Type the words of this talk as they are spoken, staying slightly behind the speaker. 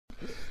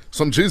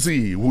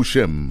Somizi'S, Woooooo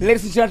Shem.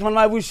 Ladies and gentlemen,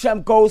 my wish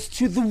Shem goes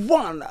to the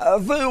one,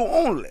 the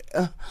only.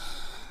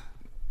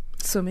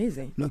 So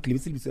amazing. No,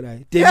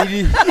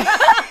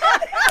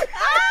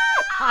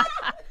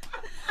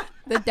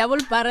 the double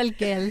barrel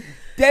girl.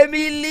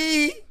 Demi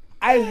Lee.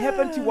 I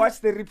happened to watch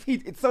the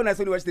repeat. It's so nice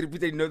when you watch the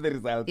repeat and you know the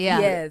result. Yeah.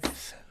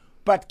 Yes.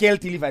 But girl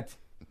delivered.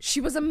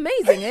 She was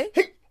amazing, eh?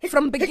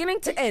 From beginning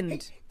to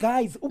end.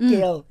 Guys,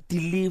 girl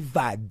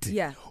delivered.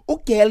 Yeah.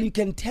 Girl, you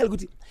can tell.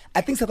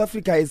 I think South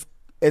Africa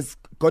has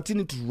gotten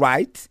it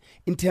right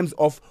in terms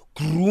of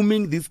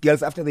grooming these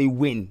girls after they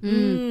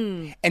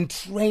win and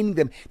training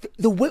them.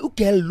 The way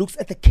girl looks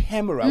at the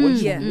camera when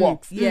she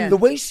walks, the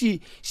way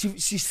she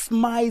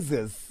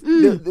smizes,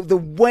 the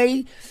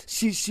way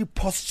she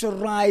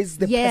posturizes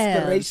the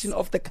perspiration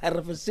of the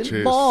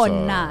caravan.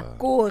 Bona.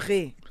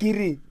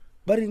 Kiri.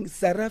 But in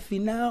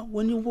Sarafina,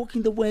 when you're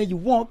walking the way you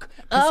walk,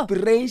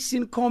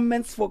 inspiration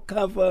comments for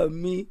cover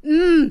me,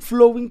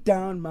 flowing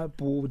down my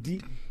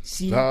body.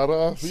 She was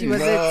it. She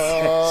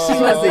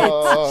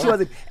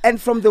was it.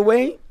 And from the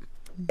way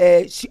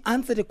she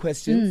answered the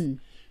questions,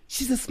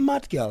 she's a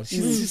smart girl.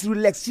 She's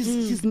relaxed.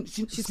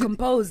 She's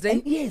composed.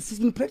 And yes, she's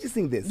been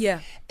practicing this. Yeah.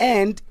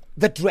 And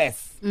the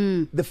dress,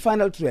 the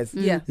final dress,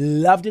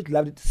 loved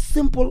it.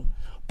 Simple,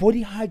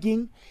 body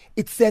hugging.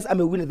 It says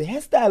I'm a winner. The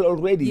hairstyle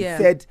already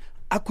said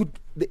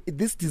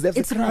this deserves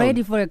a crown. It's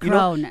ready for a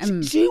crown. You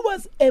know, she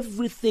was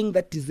everything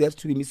that deserves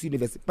to be Miss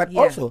Universe. But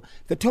also,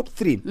 the top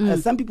three.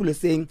 Some people are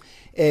saying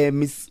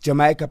Miss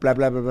Jamaica, blah,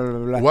 blah, blah, blah, blah,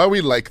 blah. Why we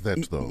like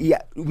that, though?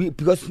 Yeah,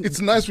 because... It's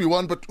nice we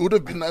won, but it would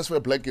have been nice for a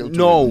black girl to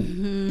No.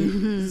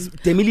 win.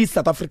 Demi is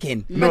South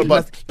African. No,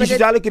 but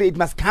it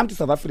must come to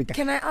South Africa.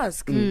 Can I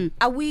ask,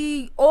 are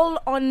we all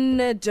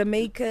on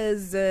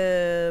Jamaica's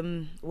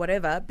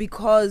whatever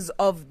because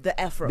of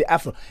the afro? The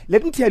afro.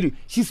 Let me tell you,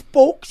 she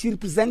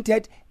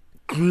represented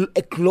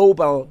a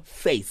global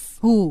face.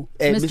 Who?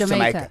 Miss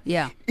Jamaica.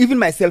 Yeah. Even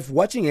myself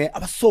watching her, I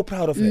was so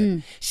proud of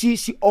her.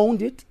 She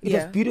owned it. It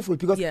was beautiful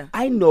because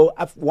I know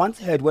I've once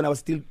heard when I was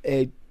still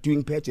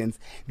doing pageants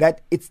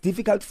that it's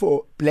difficult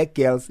for black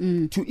girls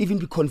to even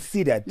be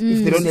considered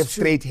if they don't have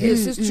straight hair.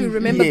 This is true.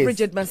 Remember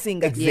Bridget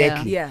Masinga?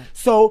 Exactly. Yeah.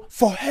 So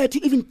for her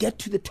to even get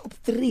to the top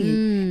three,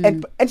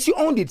 and she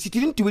owned it. She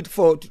didn't do it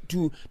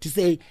to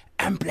say,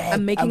 I'm black.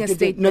 I'm making a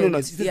statement.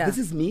 No. She said, this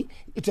is me.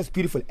 It was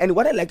beautiful. And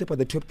what I liked about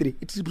the top three,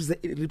 it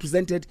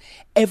represented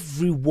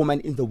every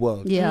woman in the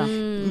world. Yeah.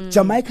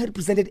 Jamaica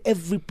represented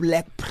every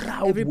proud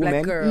black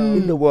woman girl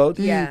in the world.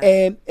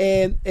 Yeah.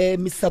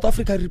 Miss South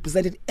Africa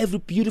represented every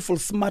beautiful,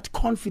 smart,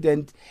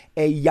 confident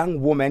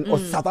young woman or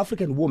South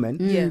African woman.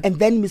 Yeah. And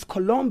then Miss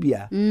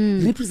Colombia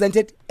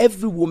represented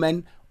every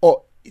woman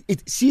or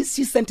she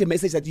sent a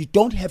message that you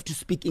don't have to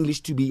speak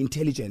English to be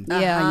intelligent. You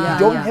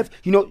don't have,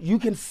 you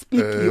can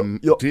speak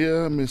your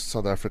Dear Miss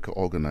South Africa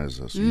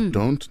organizers, you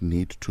don't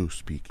need to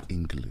speak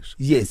English.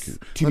 Yes.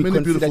 There are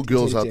many beautiful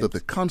girls out there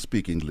that can't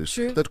speak English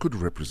that could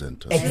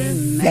represent us.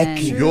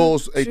 Exactly.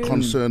 Yours, a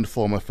concerned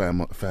former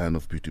fan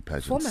of beauty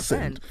pageants.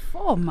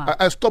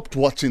 I stopped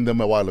watching them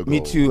a while ago. Me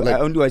too. I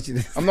only watched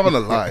it. I'm not going to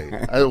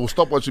lie. I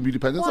stopped watching beauty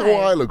pageants a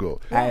while ago.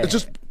 It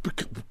just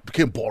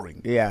became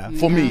boring. Yeah.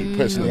 For me,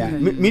 personally. Yeah.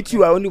 Me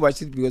too. I only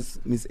watched it because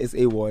Miss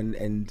SA won,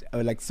 and I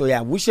was like, so yeah,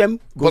 Wushem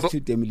goes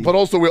to Demi Lee. But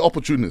also we're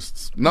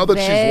opportunists. Now that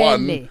she's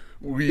won,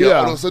 we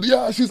all of a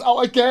sudden, she's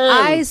our girl.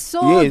 I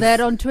saw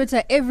that on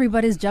Twitter.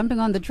 Everybody's jumping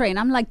on the train.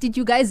 I'm like, did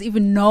you guys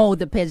even know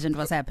the pageant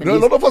was happening? No,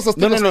 a lot of us are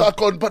still stuck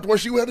on, but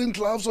was she wearing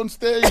gloves on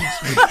stage?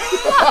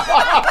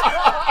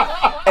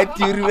 And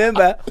do you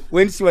remember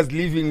when she was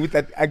leaving with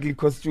that ugly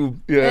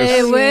costume?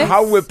 Yes.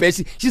 How we're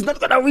patient. She's not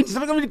going to win. She's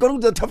not going to go to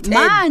the top 10.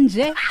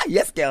 Manje.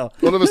 Yes, girl.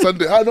 All of a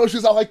sudden, I know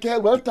she's our girl.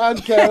 Well done,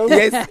 girl.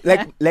 Yes,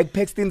 like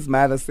Paxton's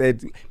mother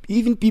said,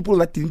 even people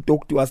that didn't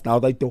talk to us now,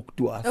 they talk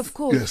to us. Of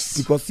course. Yes.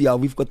 Because,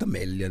 we've got a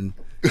million.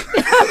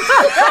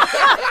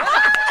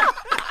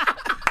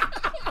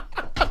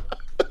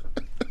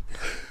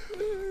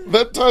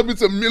 That time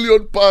it's $1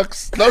 million.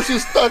 Now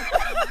she's stuck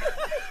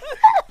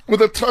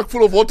with a truck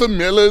full of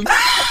watermelons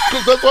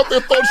because that's what they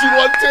thought she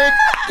wanted.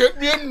 Get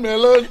me a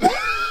melon.